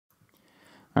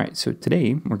All right, so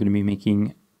today we're going to be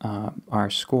making our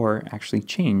score actually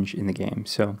change in the game.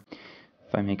 So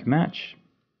if I make a match,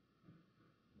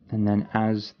 and then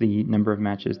as the number of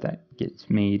matches that gets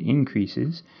made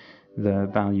increases, the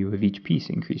value of each piece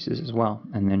increases as well,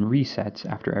 and then resets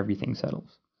after everything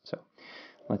settles. So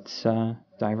let's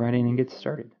dive right in and get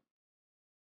started.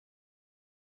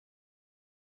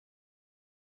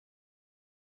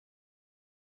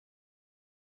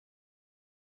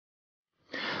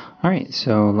 All right,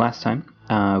 so last time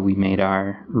we made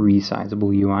our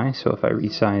resizable UI. So if I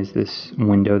resize this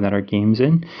window that our game's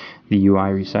in, the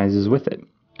UI resizes with it.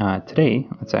 Today,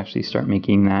 let's actually start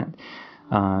making that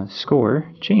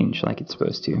score change like it's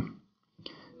supposed to.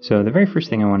 So the very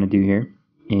first thing I want to do here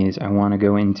is I want to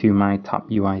go into my top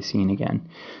UI scene again.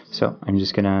 So I'm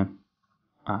just going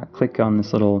to click on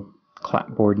this little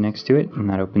clapboard next to it, and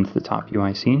that opens the top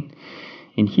UI scene.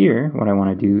 In here, what I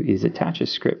want to do is attach a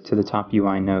script to the top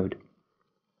UI node.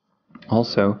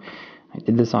 Also, I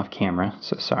did this off camera,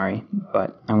 so sorry,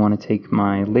 but I want to take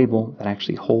my label that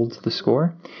actually holds the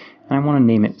score, and I want to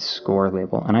name it score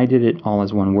label. And I did it all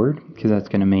as one word, because that's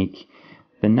going to make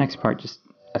the next part just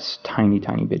a tiny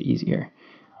bit easier.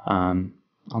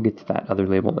 I'll get to that other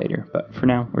label later, but for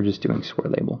now, we're just doing score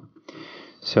label.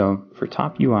 So for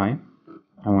top UI,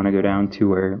 I want to go down to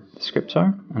where the scripts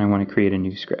are, and I want to create a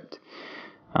new script.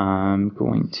 I'm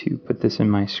going to put this in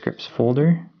my scripts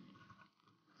folder,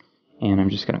 and I'm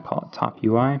just going to call it top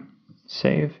UI,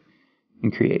 save,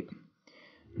 and create.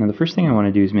 Now the first thing I want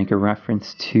to do is make a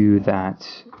reference to that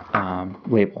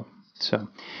label. So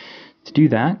to do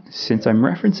that, since I'm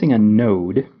referencing a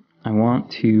node, I want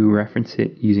to reference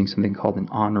it using something called an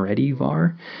onReady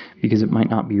var, because it might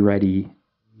not be ready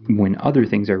when other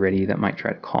things are ready that might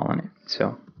try to call on it.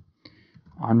 So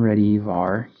onReady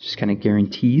var just kind of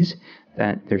guarantees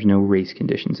that there's no race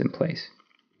conditions in place.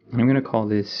 And I'm going to call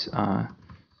this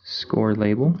score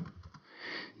label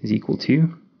is equal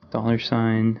to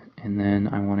 $, and then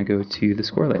I want to go to the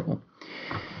score label.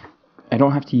 I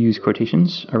don't have to use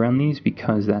quotations around these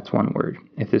because that's one word.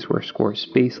 If this were a score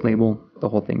space label, the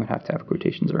whole thing would have to have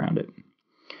quotations around it.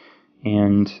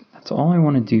 And that's all I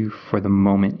want to do for the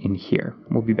moment in here.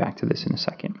 We'll be back to this in a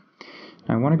second.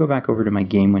 Now I want to go back over to my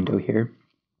game window here,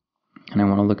 and I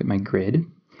want to look at my grid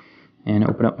and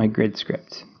open up my grid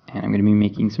script. And I'm going to be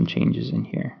making some changes in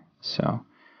here. So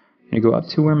I'm going to go up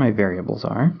to where my variables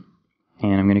are,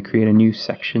 and I'm going to create a new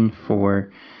section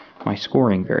for my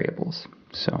scoring variables.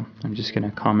 So I'm just going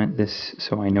to comment this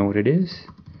so I know what it is.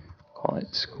 Call it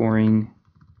scoring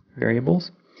variables.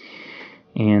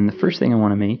 And the first thing I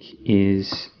want to make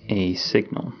is a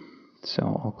signal. So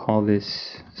I'll call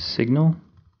this signal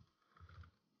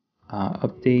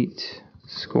update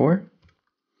score.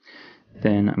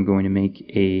 Then I'm going to make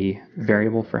a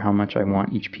variable for how much I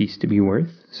want each piece to be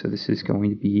worth. So this is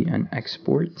going to be an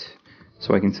export,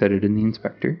 so I can set it in the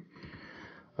inspector,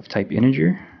 of type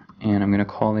integer, and I'm going to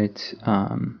call it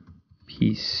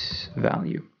piece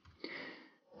value.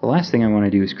 The last thing I want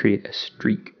to do is create a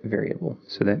streak variable,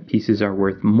 so that pieces are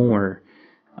worth more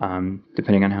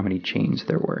depending on how many chains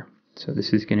there were. So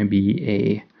this is going to be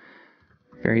a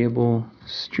variable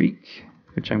streak,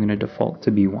 which I'm going to default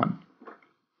to be 1.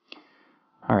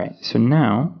 Alright, so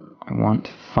now I want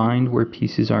to find where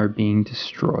pieces are being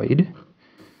destroyed.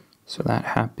 So that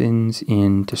happens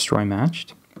in destroy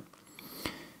matched.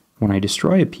 When I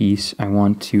destroy a piece, I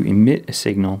want to emit a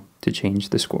signal to change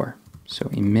the score. So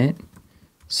emit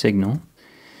signal,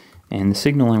 and the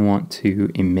signal I want to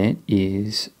emit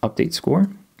is update score,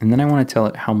 and then I want to tell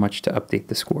it how much to update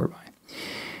the score by.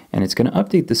 And it's going to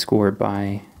update the score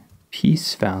by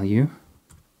piece value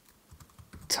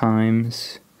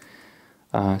times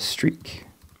streak.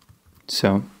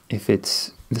 So if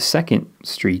it's the second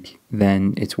streak,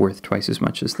 then it's worth twice as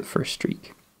much as the first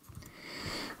streak.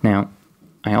 Now,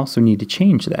 I also need to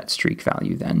change that streak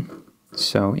value then.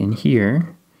 So in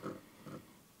here,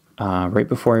 right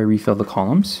before I refill the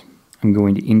columns, I'm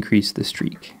going to increase the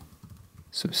streak.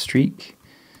 So streak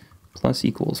plus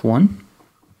equals 1.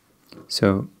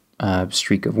 So a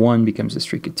streak of 1 becomes a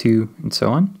streak of 2, and so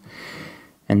on.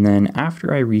 And then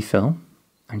after I refill,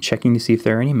 I'm checking to see if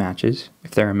there are any matches.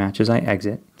 If there are matches, I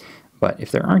exit. But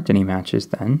if there aren't any matches,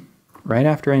 then right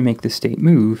after I make the state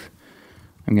move,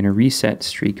 I'm going to reset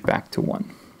streak back to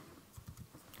 1.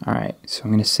 Alright, so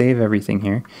I'm going to save everything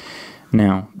here.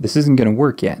 Now, this isn't going to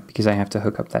work yet because I have to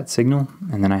hook up that signal,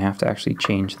 and then I have to actually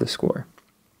change the score.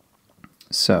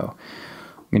 So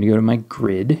I'm going to go to my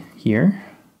grid here,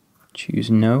 choose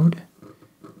node,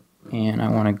 and I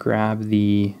want to grab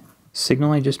the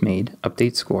signal I just made,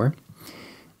 update score,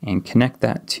 and connect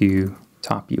that to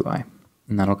top UI,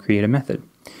 and that'll create a method.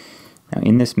 Now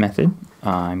in this method,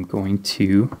 I'm going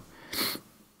to,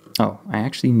 I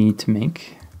actually need to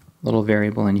make a little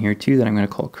variable in here too that I'm going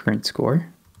to call current score.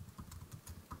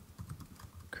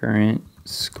 Current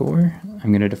score,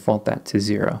 I'm going to default that to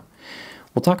 0.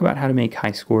 We'll talk about how to make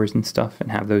high scores and stuff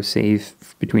and have those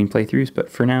save between playthroughs, but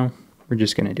for now, we're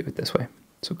just going to do it this way.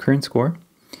 So current score,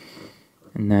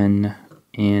 and then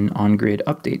in on-grid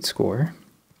update score,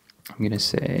 I'm going to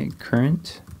say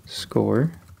current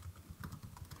score.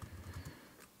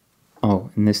 Oh,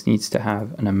 and this needs to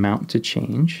have an amount to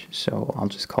change, so I'll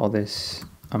just call this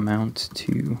amount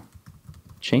to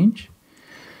change.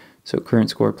 So current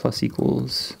score plus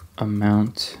equals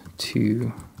amount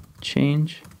to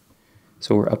change.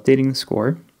 So we're updating the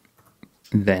score.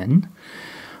 Then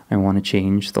I want to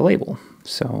change the label.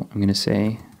 So I'm going to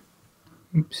say,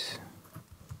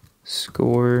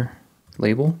 score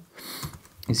label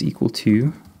is equal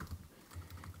to,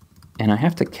 and I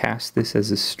have to cast this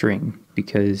as a string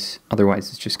because otherwise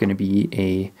it's just going to be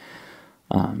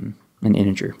an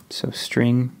integer. So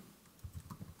string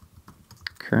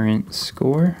current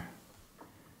score.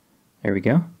 There we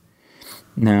go.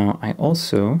 Now I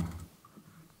also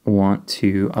want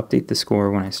to update the score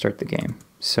when I start the game.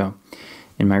 So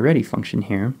in my ready function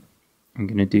here, I'm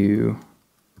going to do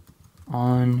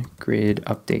on grid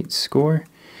update score,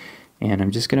 and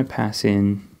I'm just going to pass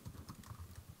in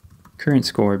current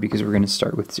score because we're going to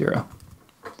start with 0.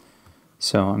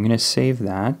 So I'm going to save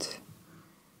that,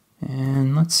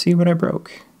 and let's see what I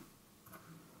broke.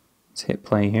 Let's hit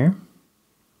play here.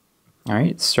 All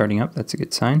right, it's starting up. That's a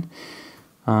good sign.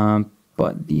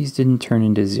 But these didn't turn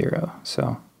into 0.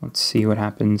 So let's see what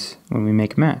happens when we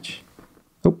make a match.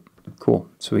 Oh, cool.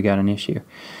 So we got an issue.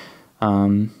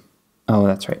 Oh,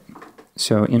 that's right.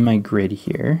 So in my grid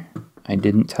here, I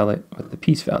didn't tell it what the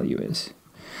piece value is.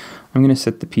 I'm going to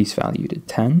set the piece value to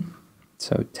 10.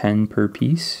 So 10 per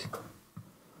piece.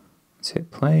 Let's hit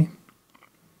play.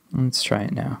 Let's try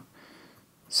it now.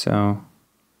 So,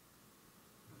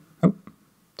 oh,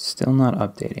 still not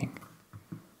updating.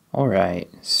 All right,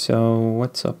 so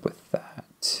what's up with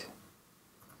that?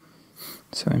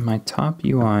 So in my top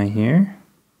UI here,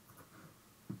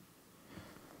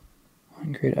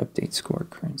 on grid update score,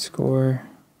 current score,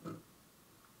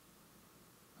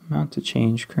 amount to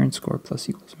change, current score plus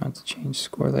equals amount to change,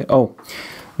 score label. Oh,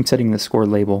 I'm setting the score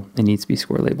label. It needs to be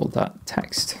score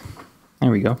label.text.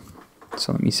 There we go.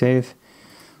 So let me save.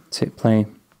 Let's hit play.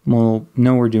 We'll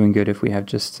know we're doing good if we have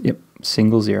just,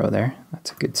 single 0 there.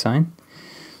 That's a good sign.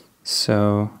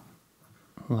 So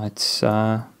let's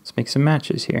make some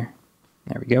matches here.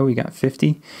 There we go. We got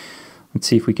 50. Let's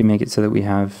see if we can make it so that we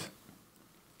have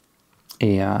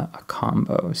a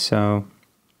combo. So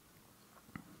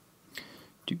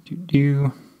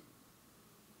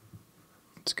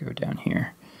let's go down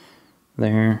here.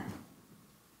 There.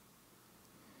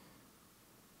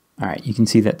 All right. You can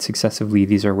see that successively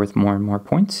these are worth more and more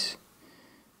points.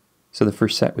 So the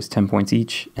first set was 10 points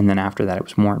each, and then after that it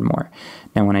was more and more.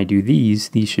 Now when I do these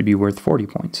should be worth 40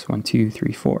 points. 1, 2,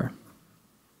 3, 4.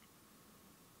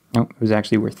 Nope, it was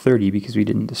actually worth 30 because we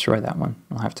didn't destroy that one.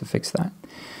 I'll have to fix that.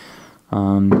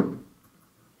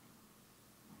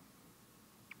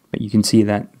 But you can see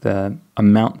that the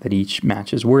amount that each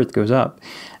match is worth goes up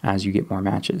as you get more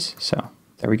matches. So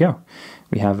there we go.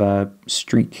 We have a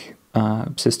streak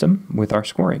system with our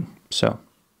scoring. So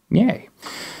yay.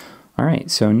 All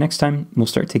right, so next time we'll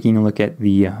start taking a look at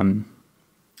the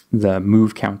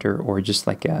move counter, or just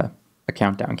like a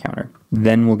countdown counter.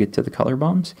 Then we'll get to the color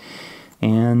bombs,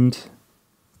 and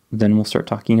then we'll start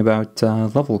talking about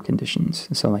level conditions.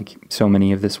 So like so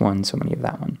many of this one, so many of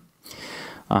that one.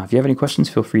 If you have any questions,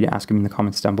 feel free to ask them in the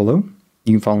comments down below.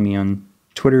 You can follow me on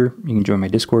Twitter. You can join my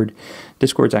Discord.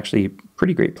 Discord's actually a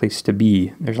pretty great place to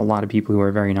be. There's a lot of people who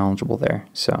are very knowledgeable there.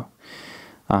 So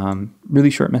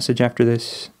really short message after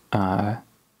this.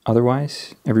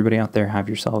 Otherwise, everybody out there, have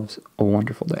yourselves a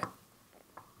wonderful day.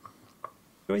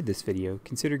 Enjoyed this video,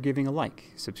 consider giving a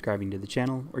like, subscribing to the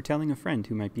channel, or telling a friend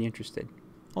who might be interested.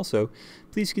 Also,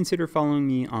 please consider following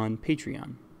me on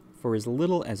Patreon. For as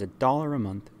little as $1 a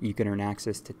month, you can earn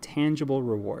access to tangible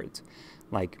rewards,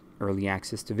 like early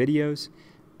access to videos,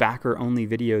 backer-only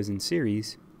videos and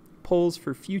series, polls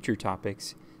for future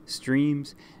topics,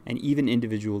 streams, and even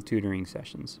individual tutoring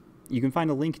sessions. You can find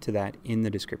a link to that in the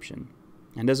description.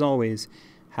 And as always,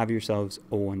 have yourselves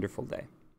a wonderful day.